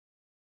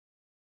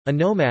A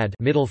nomad,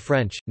 Middle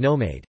French,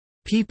 nomade,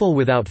 people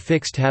without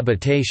fixed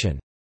habitation,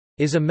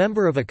 is a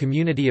member of a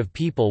community of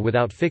people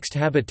without fixed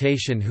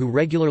habitation who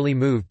regularly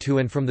move to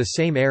and from the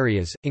same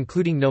areas,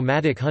 including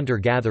nomadic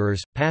hunter-gatherers,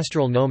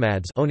 pastoral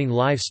nomads owning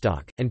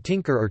livestock, and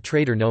tinker or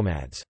trader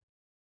nomads.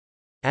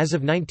 As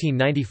of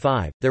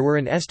 1995, there were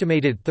an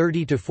estimated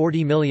 30 to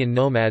 40 million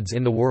nomads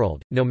in the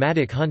world.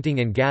 Nomadic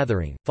hunting and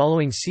gathering,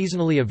 following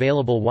seasonally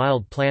available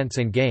wild plants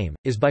and game,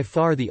 is by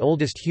far the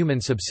oldest human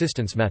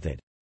subsistence method.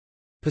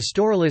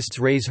 Pastoralists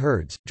raise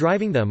herds,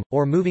 driving them,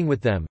 or moving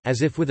with them,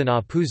 as if with an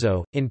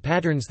apuzzo, in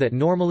patterns that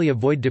normally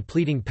avoid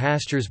depleting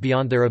pastures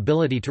beyond their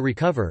ability to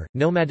recover.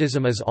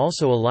 Nomadism is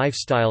also a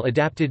lifestyle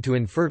adapted to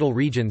infertile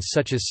regions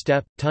such as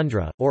steppe,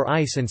 tundra, or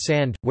ice and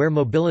sand, where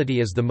mobility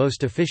is the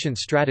most efficient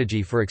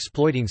strategy for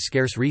exploiting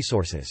scarce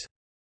resources.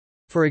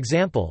 For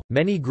example,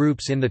 many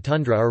groups in the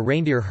tundra are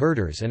reindeer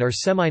herders and are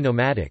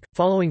semi-nomadic,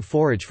 following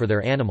forage for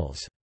their animals.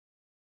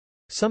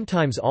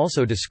 Sometimes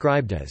also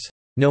described as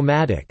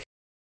nomadic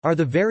are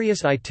the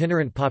various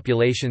itinerant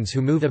populations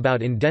who move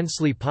about in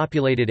densely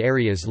populated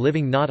areas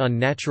living not on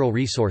natural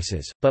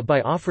resources, but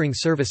by offering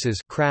services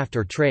craft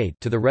or trade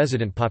to the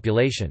resident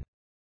population.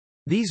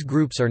 These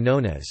groups are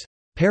known as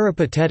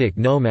peripatetic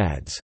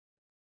nomads.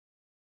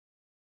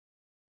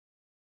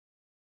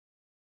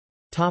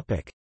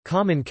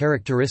 Common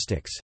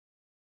characteristics.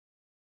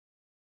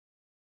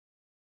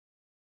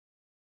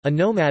 A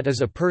nomad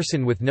is a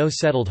person with no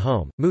settled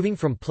home, moving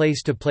from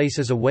place to place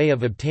as a way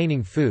of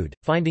obtaining food,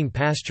 finding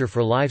pasture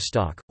for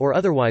livestock, or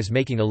otherwise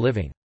making a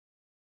living.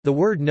 The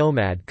word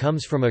nomad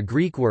comes from a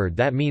Greek word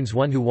that means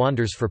one who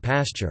wanders for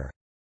pasture.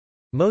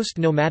 Most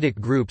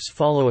nomadic groups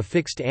follow a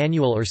fixed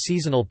annual or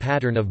seasonal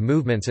pattern of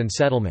movements and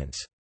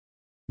settlements.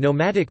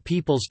 Nomadic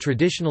peoples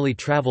traditionally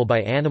travel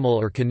by animal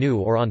or canoe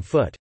or on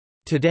foot.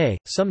 Today,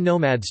 some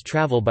nomads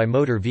travel by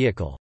motor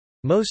vehicle.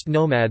 Most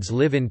nomads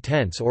live in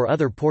tents or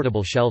other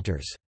portable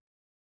shelters.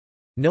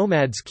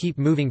 Nomads keep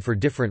moving for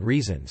different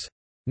reasons.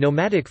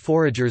 Nomadic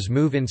foragers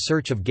move in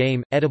search of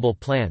game, edible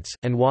plants,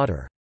 and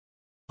water.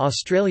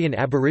 Australian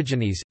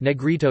Aborigines,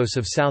 Negritos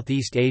of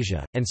Southeast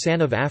Asia, and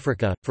San of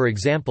Africa, for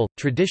example,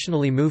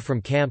 traditionally move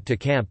from camp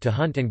to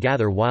hunt and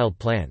gather wild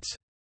plants.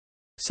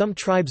 Some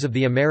tribes of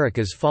the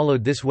Americas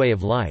followed this way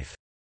of life.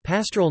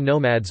 Pastoral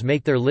nomads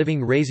make their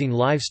living raising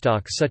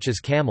livestock such as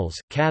camels,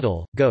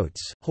 cattle,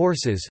 goats,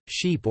 horses,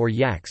 sheep or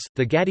yaks.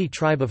 The Gadi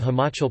tribe of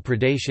Himachal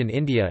Pradesh in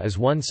India is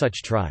one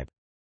such tribe.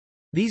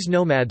 These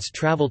nomads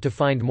travel to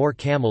find more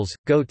camels,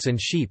 goats and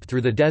sheep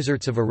through the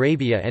deserts of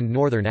Arabia and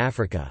northern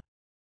Africa.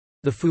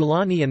 The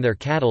Fulani and their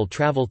cattle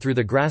travel through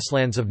the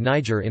grasslands of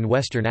Niger in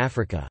western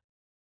Africa.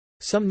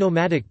 Some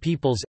nomadic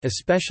peoples,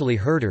 especially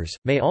herders,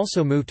 may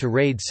also move to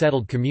raid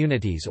settled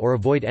communities or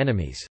avoid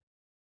enemies.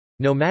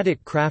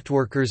 Nomadic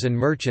craftworkers and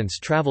merchants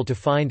travel to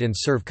find and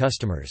serve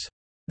customers.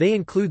 They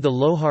include the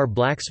Lohar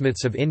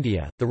blacksmiths of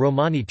India, the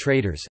Romani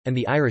traders, and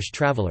the Irish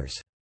travellers.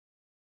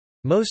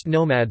 Most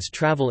nomads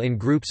travel in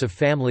groups of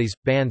families,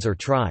 bands or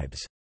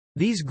tribes.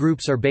 These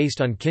groups are based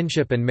on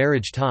kinship and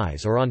marriage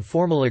ties or on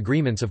formal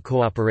agreements of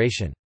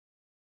cooperation.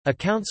 A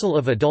council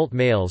of adult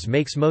males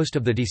makes most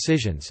of the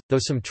decisions, though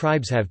some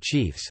tribes have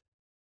chiefs.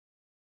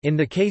 In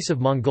the case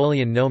of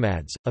Mongolian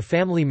nomads, a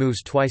family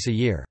moves twice a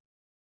year.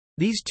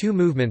 These two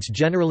movements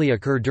generally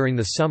occur during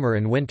the summer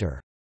and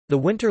winter. The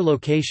winter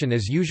location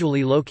is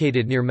usually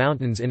located near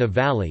mountains in a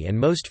valley and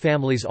most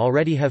families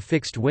already have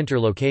fixed winter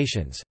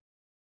locations.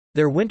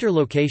 Their winter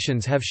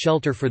locations have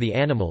shelter for the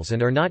animals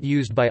and are not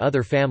used by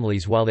other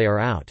families while they are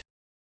out.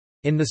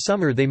 In the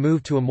summer they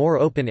move to a more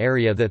open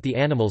area that the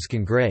animals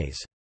can graze.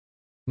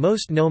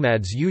 Most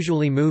nomads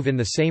usually move in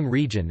the same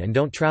region and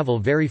don't travel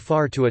very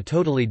far to a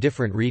totally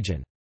different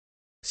region.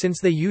 Since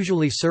they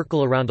usually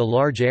circle around a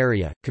large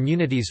area,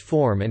 communities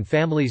form and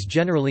families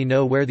generally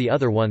know where the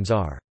other ones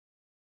are.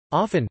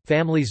 Often,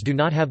 families do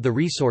not have the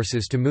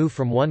resources to move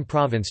from one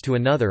province to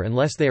another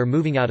unless they are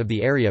moving out of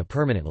the area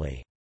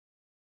permanently.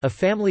 A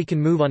family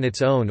can move on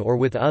its own or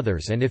with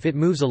others, and if it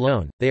moves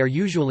alone, they are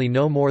usually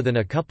no more than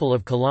a couple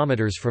of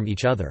kilometers from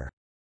each other.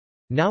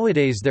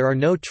 Nowadays there are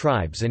no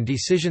tribes and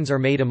decisions are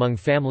made among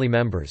family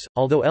members,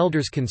 although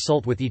elders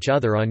consult with each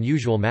other on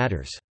usual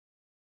matters.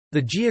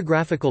 The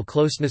geographical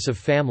closeness of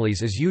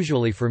families is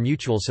usually for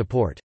mutual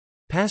support.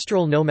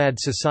 Pastoral nomad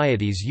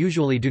societies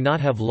usually do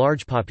not have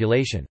large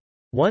population.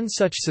 One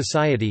such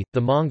society,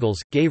 the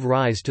Mongols, gave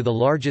rise to the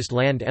largest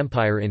land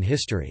empire in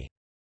history.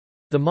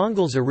 The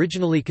Mongols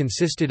originally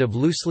consisted of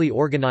loosely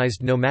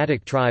organized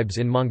nomadic tribes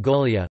in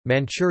Mongolia,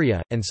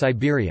 Manchuria, and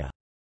Siberia.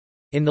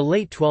 In the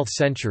late 12th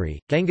century,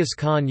 Genghis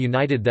Khan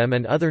united them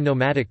and other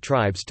nomadic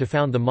tribes to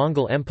found the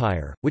Mongol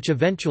Empire, which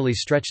eventually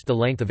stretched the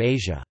length of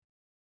Asia.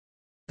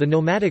 The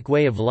nomadic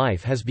way of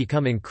life has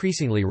become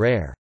increasingly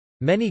rare.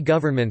 Many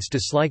governments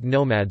dislike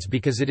nomads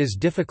because it is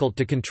difficult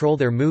to control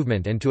their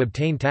movement and to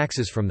obtain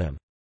taxes from them.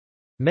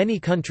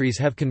 Many countries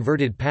have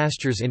converted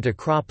pastures into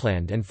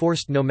cropland and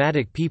forced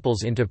nomadic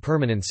peoples into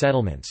permanent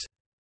settlements.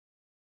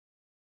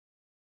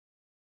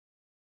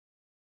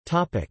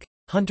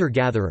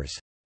 Hunter-gatherers.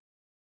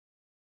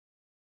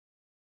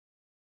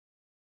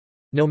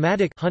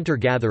 Nomadic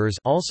hunter-gatherers,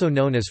 also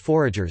known as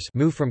foragers,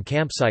 move from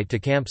campsite to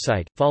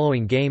campsite,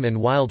 following game and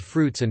wild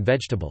fruits and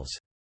vegetables.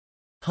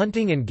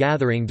 Hunting and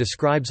gathering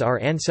describes our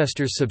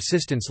ancestors'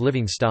 subsistence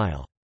living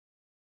style.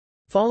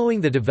 Following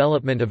the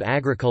development of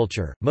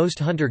agriculture, most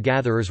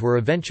hunter-gatherers were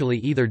eventually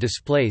either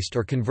displaced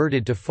or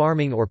converted to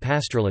farming or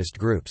pastoralist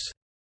groups.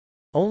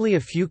 Only a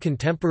few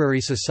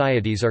contemporary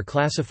societies are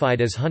classified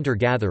as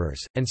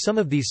hunter-gatherers, and some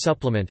of these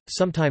supplement,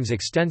 sometimes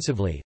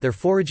extensively, their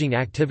foraging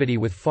activity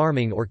with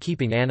farming or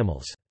keeping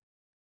animals.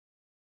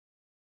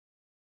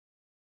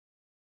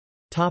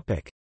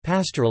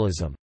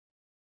 Pastoralism.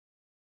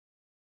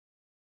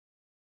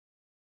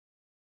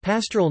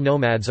 Pastoral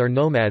nomads are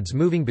nomads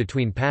moving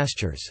between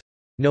pastures.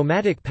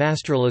 Nomadic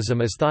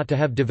pastoralism is thought to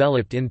have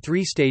developed in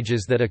three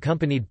stages that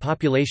accompanied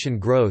population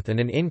growth and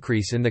an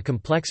increase in the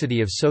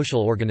complexity of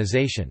social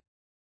organization.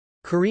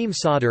 Karim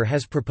Sadr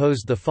has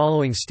proposed the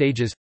following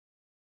stages.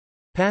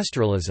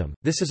 Pastoralism,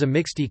 this is a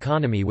mixed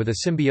economy with a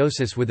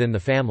symbiosis within the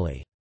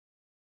family.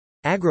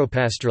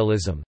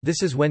 Agropastoralism,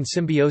 this is when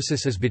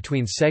symbiosis is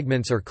between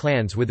segments or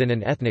clans within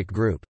an ethnic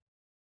group.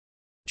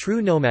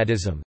 True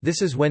nomadism,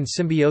 this is when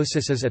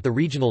symbiosis is at the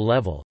regional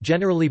level,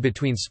 generally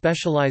between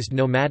specialized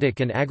nomadic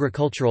and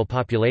agricultural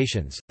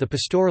populations. The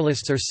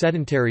pastoralists are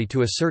sedentary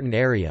to a certain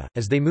area,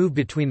 as they move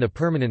between the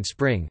permanent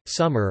spring,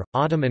 summer,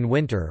 autumn and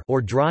winter or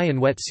dry and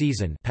wet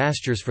season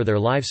pastures for their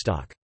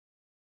livestock.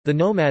 The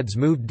nomads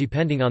moved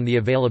depending on the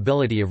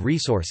availability of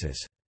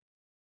resources.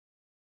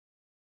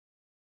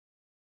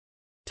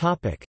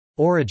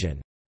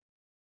 Origin.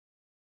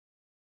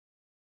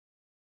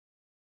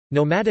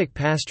 Nomadic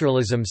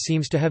pastoralism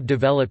seems to have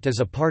developed as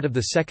a part of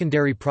the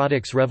secondary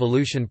products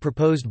revolution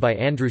proposed by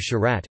Andrew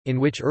Sherratt, in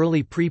which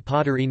early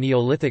pre-pottery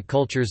Neolithic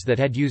cultures that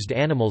had used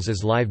animals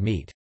as live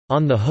meat,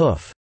 on the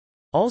hoof,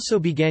 also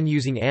began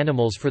using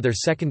animals for their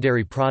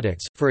secondary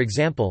products, for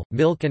example,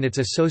 milk and its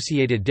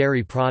associated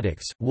dairy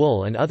products,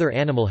 wool and other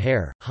animal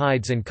hair,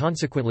 hides and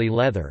consequently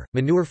leather,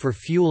 manure for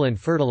fuel and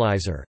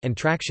fertilizer, and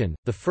traction.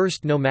 The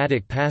first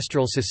nomadic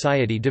pastoral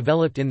society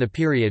developed in the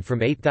period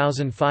from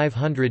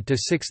 8500 to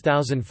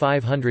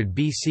 6500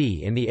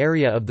 BC in the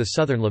area of the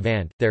southern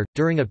Levant. There,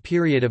 during a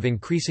period of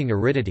increasing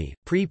aridity,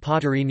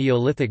 pre-pottery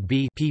Neolithic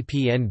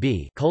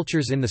 (PPNB)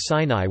 cultures in the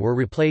Sinai were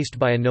replaced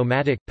by a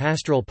nomadic,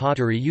 pastoral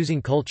pottery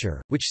using culture,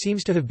 which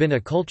seems to have been a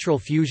cultural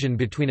fusion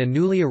between a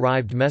newly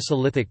arrived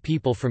Mesolithic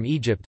people from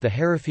Egypt, the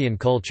Harifian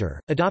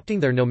culture, adopting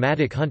their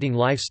nomadic hunting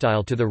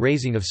lifestyle to the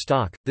raising of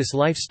stock. This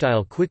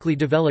lifestyle quickly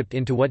developed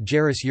into what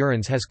Jairus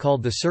Urans has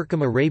called the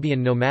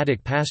Circum-Arabian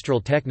nomadic pastoral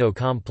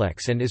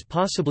techno-complex and is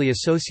possibly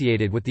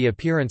associated with the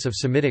appearance of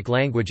Semitic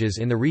languages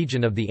in the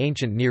region of the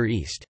ancient Near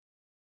East.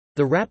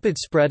 The rapid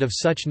spread of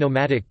such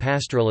nomadic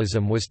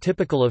pastoralism was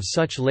typical of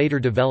such later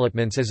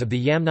developments as of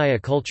the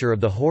Yamnaya culture of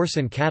the horse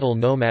and cattle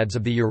nomads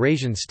of the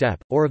Eurasian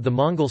steppe, or of the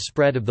Mongol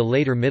spread of the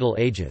later Middle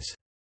Ages.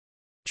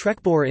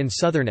 Trekboer in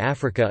southern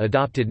Africa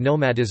adopted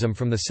nomadism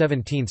from the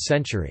 17th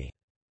century.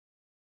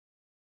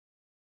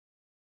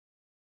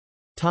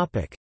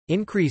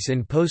 Increase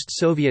in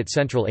post-Soviet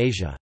Central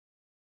Asia.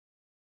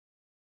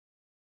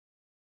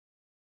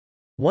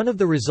 One of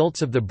the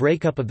results of the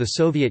breakup of the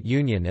Soviet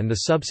Union and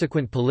the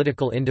subsequent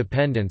political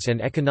independence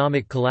and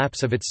economic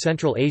collapse of its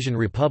Central Asian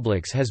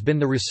republics has been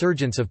the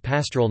resurgence of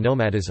pastoral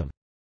nomadism.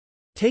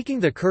 Taking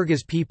the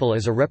Kyrgyz people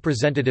as a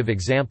representative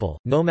example,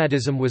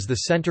 nomadism was the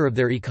center of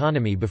their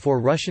economy before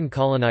Russian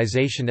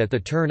colonization at the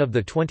turn of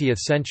the 20th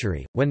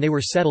century, when they were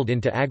settled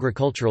into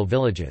agricultural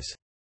villages.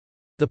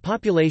 The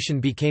population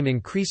became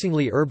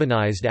increasingly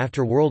urbanized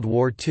after World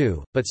War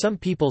II, but some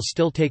people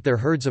still take their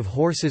herds of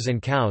horses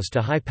and cows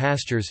to high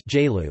pastures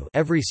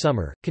every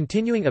summer,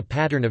 continuing a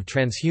pattern of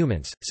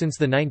transhumance. Since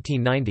the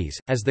 1990s,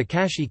 as the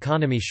cash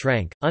economy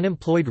shrank,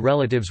 unemployed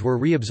relatives were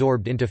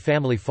reabsorbed into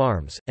family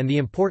farms, and the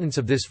importance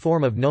of this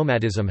form of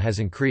nomadism has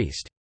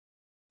increased.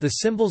 The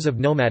symbols of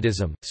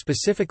nomadism,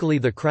 specifically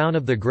the crown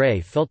of the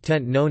grey felt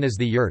tent known as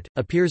the yurt,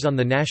 appears on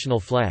the national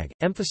flag,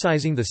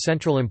 emphasizing the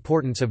central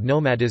importance of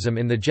nomadism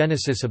in the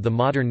genesis of the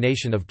modern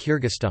nation of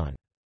Kyrgyzstan.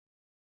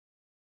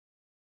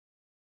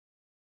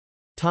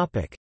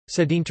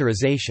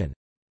 Sedentarization.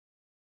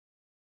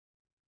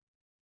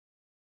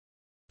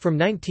 From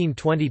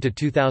 1920 to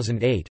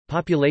 2008,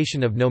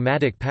 population of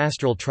nomadic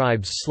pastoral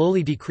tribes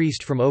slowly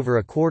decreased from over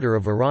a quarter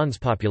of Iran's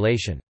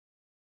population.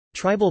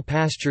 Tribal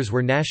pastures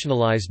were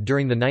nationalized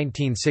during the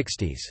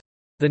 1960s.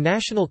 The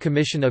National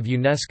Commission of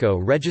UNESCO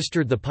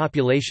registered the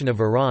population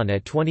of Iran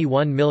at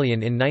 21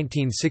 million in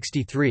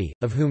 1963,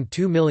 of whom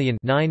 2 million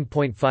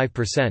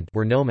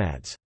were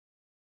nomads.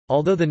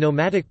 Although the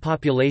nomadic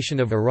population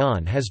of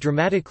Iran has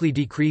dramatically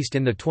decreased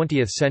in the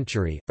 20th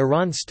century,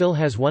 Iran still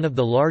has one of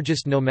the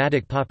largest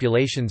nomadic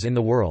populations in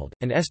the world,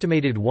 an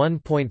estimated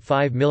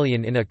 1.5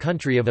 million in a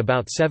country of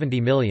about 70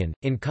 million.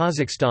 In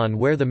Kazakhstan,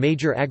 where the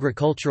major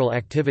agricultural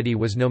activity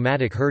was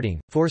nomadic herding,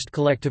 forced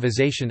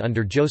collectivization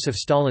under Joseph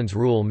Stalin's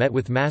rule met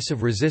with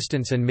massive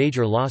resistance and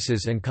major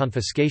losses and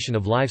confiscation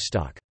of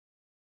livestock.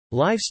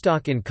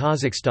 Livestock in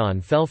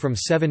Kazakhstan fell from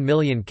 7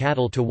 million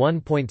cattle to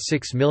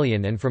 1.6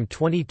 million and from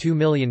 22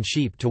 million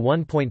sheep to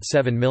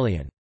 1.7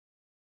 million.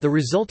 The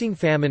resulting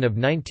famine of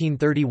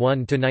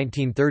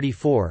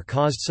 1931–1934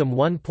 caused some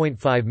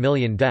 1.5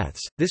 million deaths.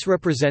 This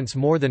represents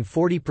more than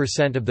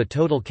 40% of the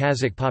total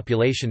Kazakh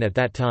population at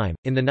that time.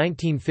 In the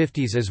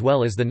 1950s as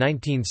well as the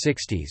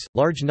 1960s,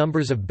 large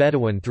numbers of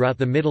Bedouin throughout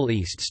the Middle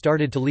East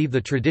started to leave the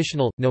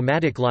traditional,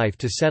 nomadic life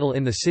to settle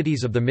in the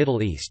cities of the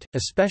Middle East,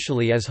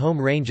 especially as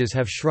home ranges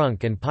have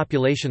shrunk and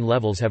population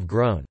levels have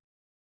grown.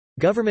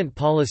 Government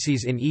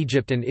policies in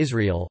Egypt and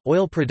Israel,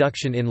 oil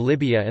production in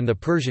Libya and the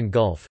Persian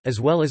Gulf,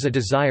 as well as a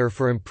desire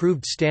for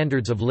improved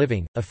standards of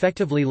living,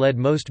 effectively led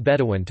most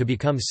Bedouin to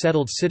become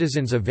settled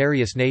citizens of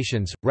various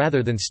nations,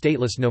 rather than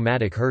stateless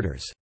nomadic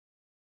herders.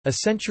 A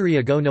century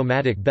ago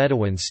nomadic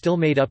Bedouins still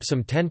made up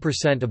some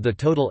 10% of the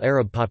total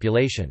Arab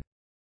population.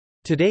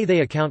 Today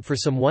they account for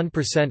some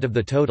 1% of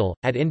the total.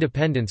 At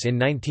independence in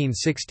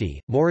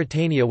 1960,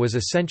 Mauritania was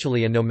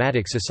essentially a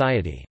nomadic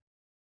society.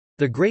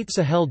 The Great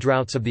Sahel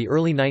droughts of the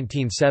early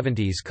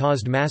 1970s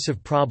caused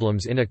massive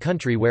problems in a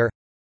country where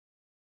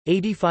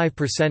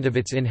 85% of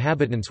its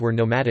inhabitants were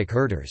nomadic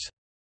herders.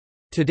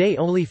 Today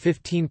only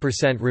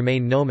 15%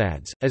 remain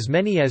nomads. As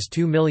many as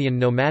 2 million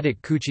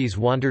nomadic Kuchis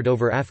wandered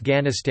over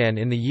Afghanistan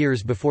in the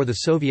years before the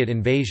Soviet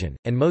invasion,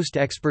 and most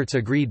experts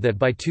agreed that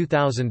by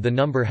 2000 the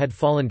number had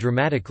fallen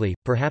dramatically,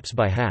 perhaps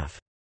by half.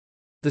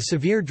 The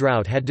severe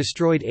drought had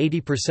destroyed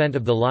 80%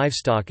 of the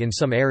livestock in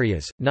some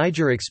areas.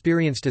 Niger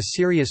experienced a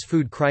serious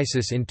food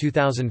crisis in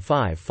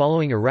 2005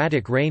 following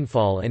erratic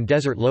rainfall and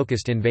desert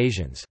locust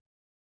invasions.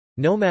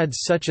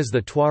 Nomads such as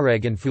the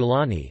Tuareg and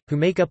Fulani, who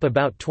make up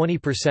about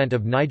 20%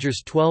 of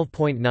Niger's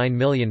 12.9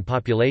 million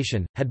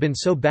population, had been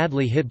so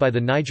badly hit by the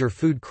Niger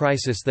food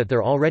crisis that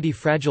their already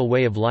fragile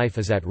way of life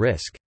is at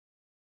risk.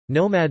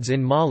 Nomads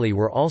in Mali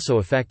were also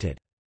affected.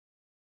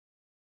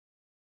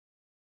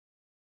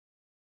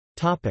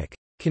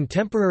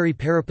 Contemporary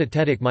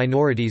peripatetic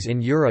minorities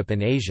in Europe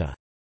and Asia.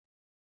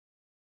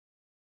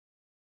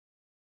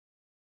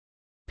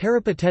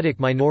 Peripatetic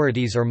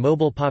minorities are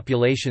mobile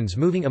populations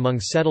moving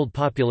among settled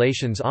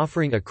populations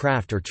offering a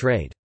craft or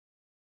trade.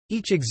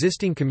 Each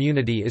existing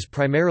community is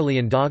primarily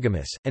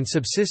endogamous, and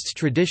subsists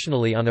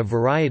traditionally on a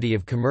variety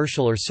of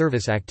commercial or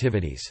service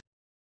activities.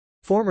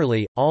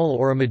 Formerly, all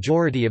or a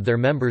majority of their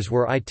members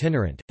were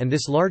itinerant, and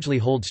this largely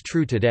holds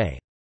true today.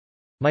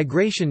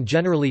 Migration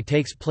generally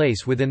takes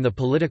place within the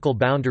political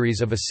boundaries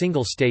of a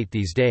single state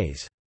these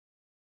days.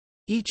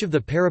 Each of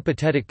the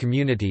peripatetic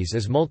communities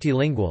is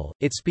multilingual,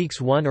 it speaks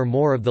one or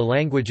more of the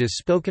languages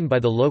spoken by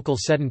the local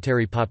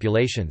sedentary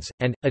populations,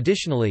 and,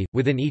 additionally,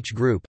 within each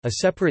group, a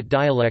separate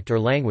dialect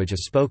or language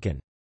is spoken.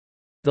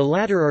 The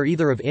latter are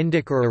either of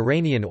Indic or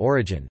Iranian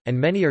origin, and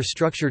many are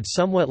structured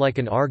somewhat like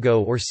an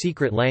argot or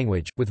secret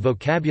language, with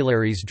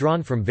vocabularies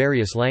drawn from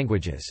various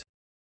languages.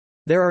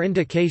 There are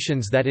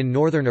indications that in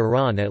northern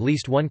Iran at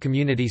least one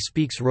community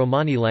speaks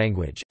Romani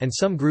language, and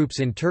some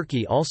groups in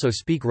Turkey also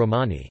speak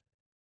Romani.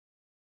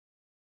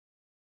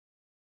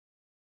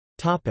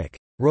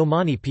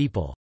 Romani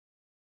people.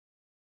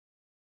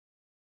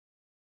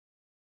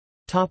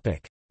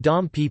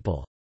 Dom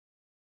people.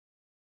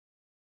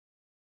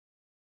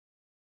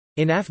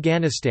 In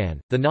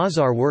Afghanistan, the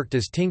Nazar worked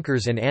as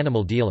tinkers and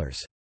animal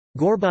dealers.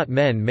 Gorbat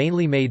men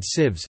mainly made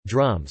sieves,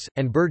 drums,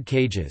 and bird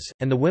cages,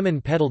 and the women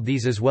peddled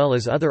these as well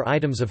as other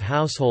items of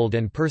household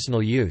and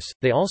personal use.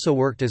 They also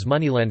worked as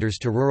moneylenders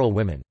to rural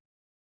women.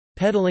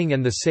 Peddling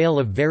and the sale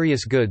of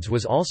various goods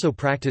was also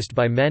practiced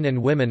by men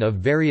and women of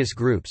various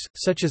groups,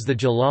 such as the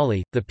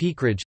Jalali, the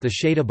Pikraj, the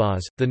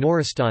Shadabaz, the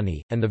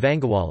Noristani, and the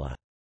Vangawala.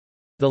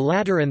 The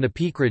latter and the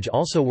Pikraj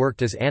also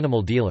worked as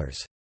animal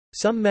dealers.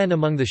 Some men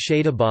among the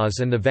Shadabaz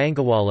and the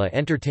Vangawala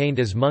entertained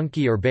as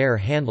monkey or bear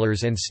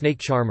handlers and snake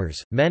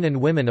charmers. Men and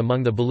women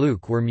among the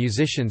Baluch were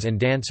musicians and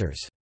dancers.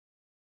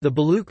 The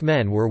Baluch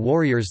men were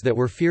warriors that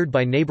were feared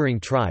by neighboring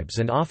tribes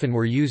and often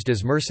were used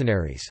as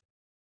mercenaries.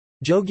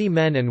 Jogi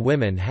men and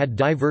women had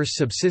diverse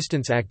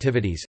subsistence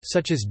activities,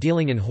 such as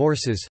dealing in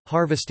horses,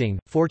 harvesting,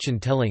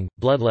 fortune-telling,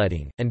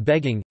 bloodletting, and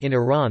begging. In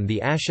Iran,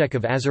 the Ashek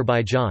of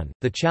Azerbaijan,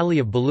 the Chali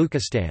of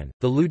Baluchistan,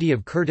 the Ludi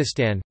of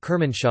Kurdistan,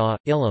 Kermanshah,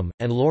 Ilam,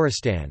 and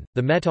Loristan,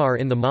 the Metar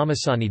in the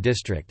Mamasani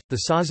district,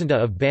 the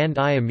Sazanda of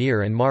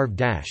Band-i-Amir and Marv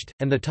Dasht,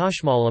 and the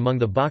Tashmal among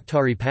the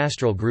Bakhtari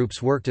pastoral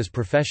groups worked as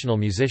professional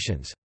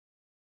musicians.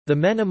 The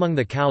men among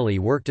the Cowley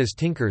worked as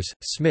tinkers,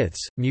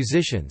 smiths,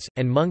 musicians,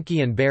 and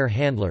monkey and bear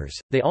handlers.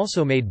 They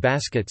also made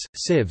baskets,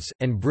 sieves,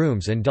 and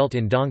brooms and dealt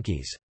in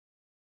donkeys.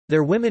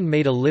 Their women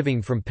made a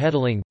living from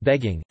peddling,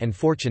 begging, and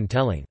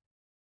fortune-telling.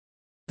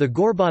 The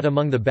Gorbat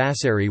among the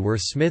Bassari were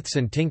smiths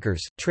and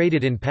tinkers,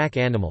 traded in pack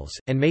animals,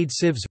 and made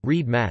sieves,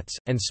 reed mats,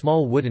 and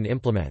small wooden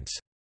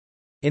implements.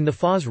 In the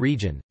Fars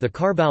region, the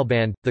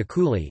Karbalband, the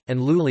Kuli, and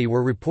Luli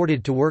were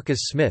reported to work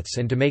as smiths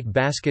and to make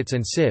baskets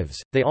and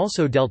sieves. They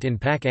also dealt in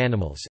pack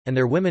animals, and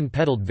their women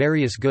peddled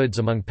various goods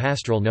among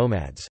pastoral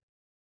nomads.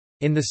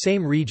 In the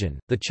same region,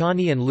 the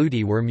Chani and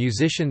Ludi were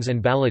musicians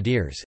and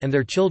balladeers, and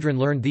their children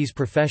learned these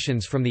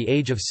professions from the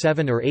age of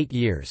 7 or 8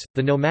 years.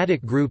 The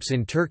nomadic groups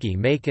in Turkey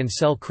make and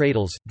sell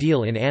cradles,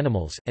 deal in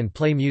animals, and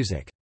play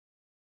music.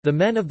 The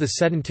men of the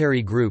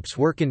sedentary groups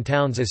work in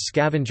towns as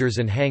scavengers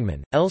and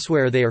hangmen,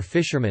 elsewhere they are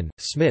fishermen,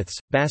 smiths,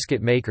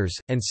 basket makers,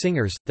 and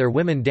singers. Their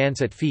women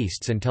dance at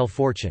feasts and tell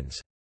fortunes.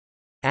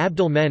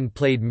 Abdal men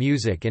played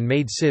music and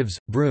made sieves,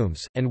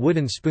 brooms, and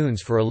wooden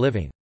spoons for a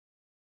living.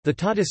 The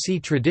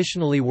Tatasi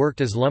traditionally worked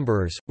as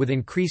lumberers. With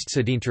increased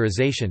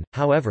sedentarization,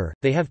 however,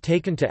 they have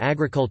taken to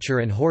agriculture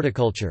and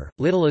horticulture.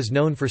 Little is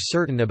known for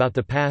certain about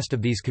the past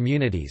of these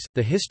communities,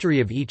 the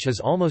history of each is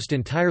almost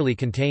entirely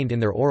contained in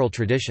their oral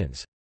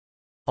traditions.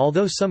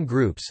 Although some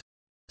groups,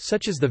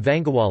 such as the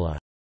Vangawala,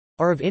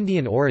 are of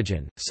Indian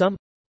origin, some,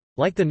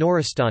 like the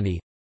Noristani,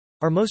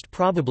 are most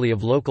probably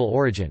of local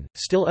origin,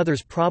 still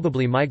others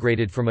probably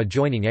migrated from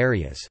adjoining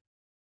areas.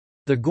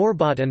 The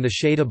Gorbat and the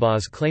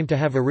Shadabaz claim to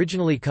have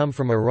originally come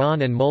from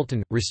Iran and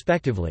Multan,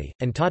 respectively,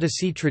 and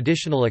Tatasi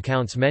traditional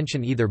accounts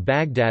mention either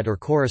Baghdad or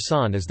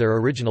Khorasan as their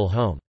original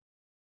home.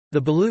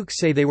 The Baluch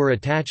say they were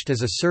attached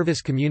as a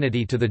service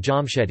community to the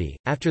Jamshedi,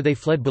 after they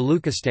fled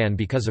Baluchistan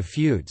because of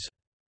feuds.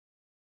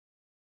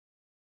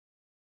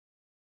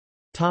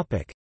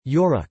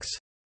 Yoruks.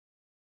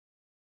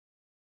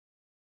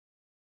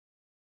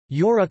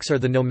 Yoruks are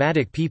the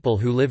nomadic people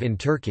who live in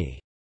Turkey.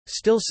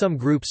 Still some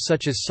groups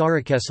such as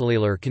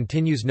Sarıkeseliler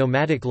continues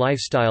nomadic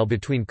lifestyle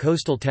between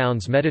coastal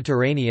towns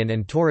Mediterranean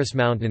and Taurus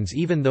Mountains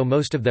even though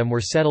most of them were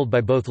settled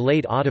by both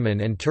late Ottoman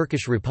and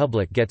Turkish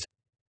Republic gets.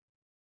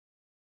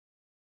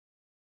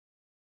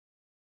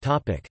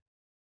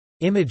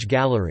 Image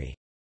gallery.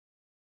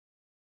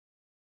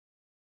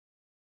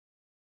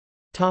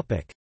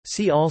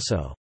 See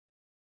also: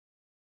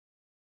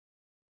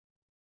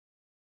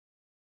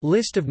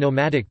 List of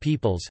nomadic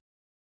peoples,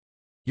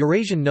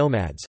 Eurasian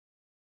nomads,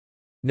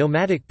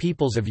 Nomadic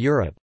peoples of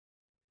Europe,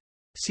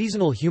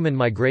 Seasonal human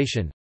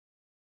migration,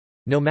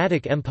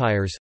 Nomadic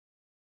empires,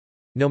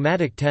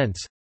 Nomadic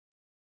tents,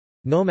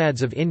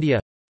 Nomads of India,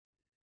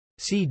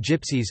 Sea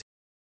gypsies,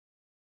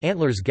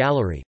 Antlers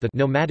Gallery, the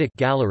Nomadic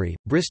Gallery,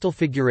 Bristol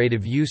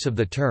figurative use of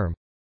the term,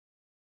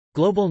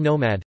 Global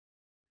nomad,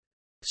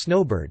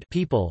 Snowbird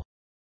people,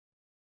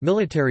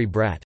 Military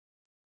brat,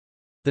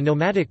 The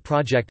Nomadic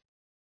Project,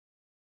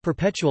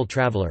 Perpetual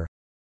traveler,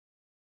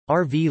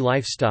 RV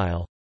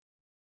lifestyle,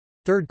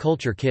 Third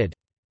culture kid.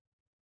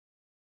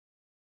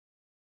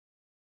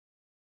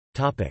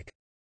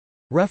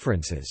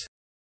 References.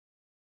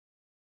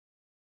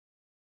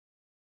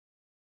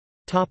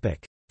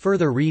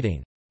 Further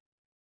reading.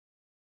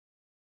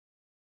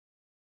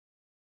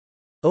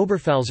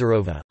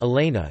 Oberfalzerova,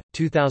 Elena,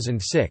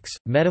 2006,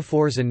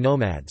 Metaphors and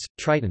Nomads,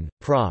 Triton,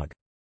 Prague.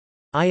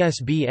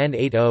 ISBN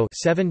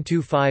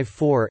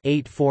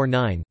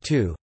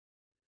 80-7254-849-2.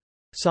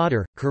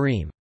 Sadr,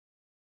 Karim.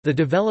 The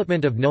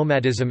Development of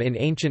Nomadism in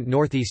Ancient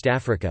Northeast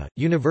Africa,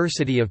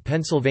 University of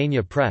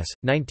Pennsylvania Press,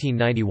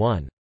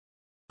 1991.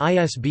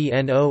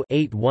 ISBN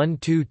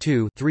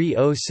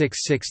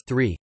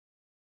 0-8122-3066-3.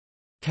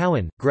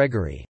 Cowan,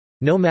 Gregory.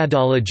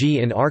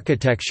 Nomadology in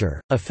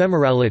Architecture,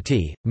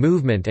 Ephemerality,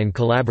 Movement and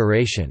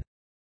Collaboration.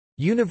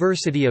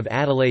 University of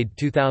Adelaide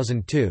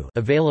 2002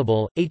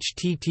 available,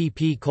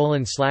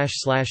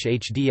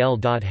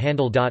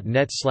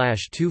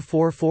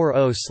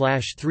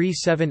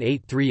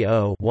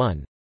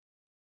 http://hdl.handle.net/2440/37830-1.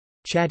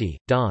 Chatty,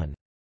 Don.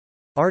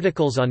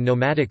 Articles on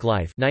Nomadic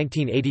Life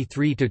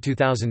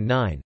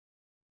 1983–2009.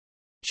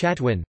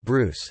 Chatwin,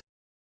 Bruce.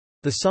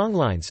 The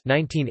Songlines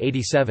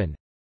 1987.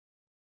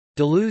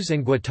 Deleuze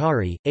and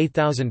Guattari,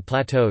 8,000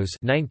 Plateaus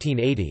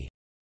 1980.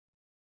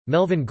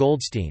 Melvin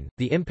Goldstein,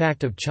 The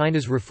Impact of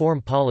China's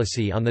Reform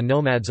Policy on the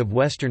Nomads of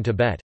Western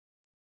Tibet.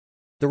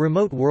 The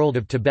Remote World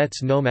of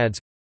Tibet's Nomads.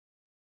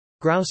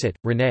 Grousset,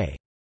 René.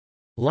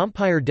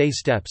 L'Empire des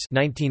Steppes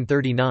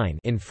 1939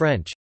 in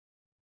French.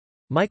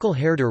 Michael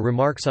Herder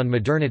Remarks on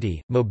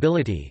Modernity,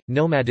 Mobility,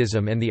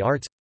 Nomadism and the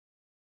Arts.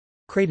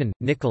 Creighton,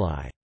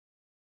 Nikolai.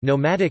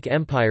 Nomadic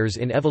Empires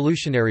in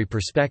Evolutionary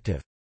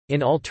Perspective.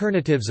 In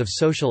Alternatives of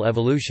Social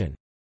Evolution.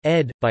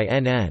 Ed. by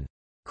N.N.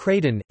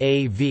 Creighton,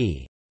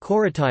 A.V.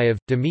 Korotayev,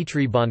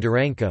 Dmitry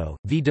Bondarenko,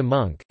 V. de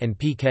Monk, and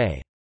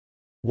P.K.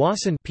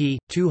 Wasson p.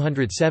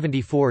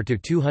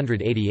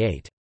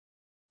 274–288.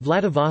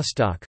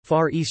 Vladivostok,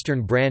 Far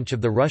Eastern Branch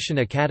of the Russian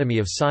Academy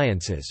of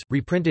Sciences,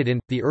 reprinted in,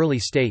 The Early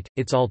State,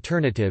 Its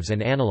Alternatives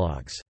and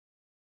Analogues.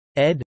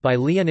 Ed. by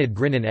Leonid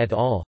Grinin et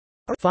al.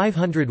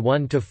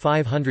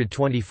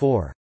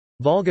 501–524.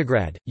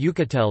 Volgograd,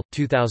 Yukatel,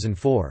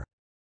 2004.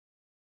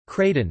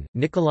 Creighton,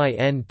 Nikolai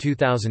N.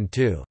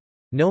 2002.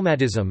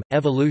 Nomadism,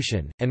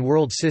 Evolution, and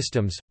World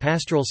Systems,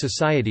 Pastoral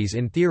Societies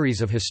in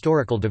Theories of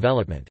Historical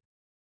Development.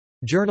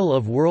 Journal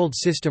of World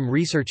System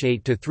Research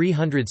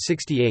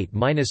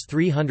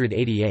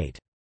 8–368–388.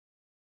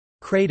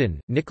 Creighton,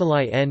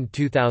 Nikolai N.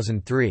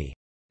 2003.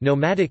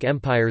 Nomadic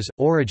Empires,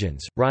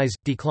 Origins, Rise,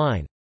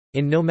 Decline.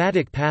 In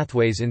Nomadic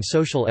Pathways in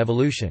Social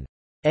Evolution.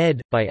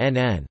 Ed. by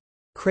N.N.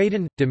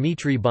 Creighton,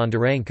 Dmitry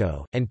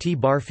Bondarenko, and T.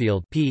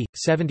 Barfield p.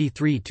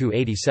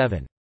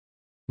 73–87.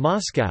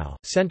 Moscow,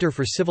 Center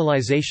for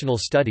Civilizational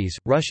Studies,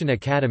 Russian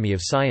Academy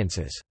of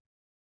Sciences.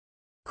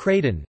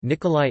 Creighton,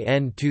 Nikolai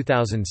N.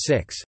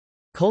 2006.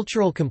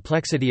 Cultural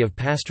Complexity of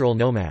Pastoral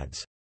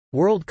Nomads.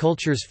 World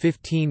Cultures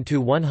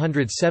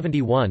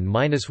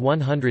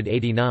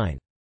 15-171-189.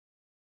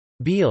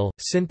 Beale,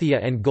 Cynthia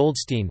and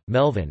Goldstein,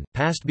 Melvin,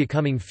 Past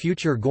Becoming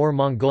Future Gore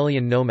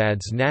Mongolian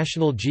Nomads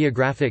National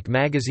Geographic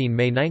Magazine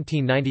May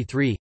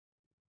 1993.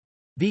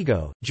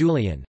 Vigo,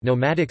 Julian,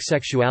 Nomadic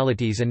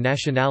Sexualities and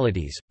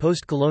Nationalities,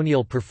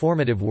 Post-Colonial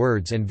Performative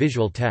Words and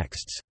Visual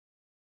Texts.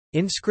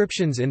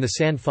 Inscriptions in the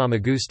San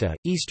Famagusta,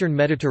 Eastern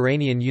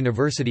Mediterranean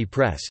University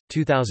Press,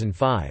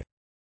 2005.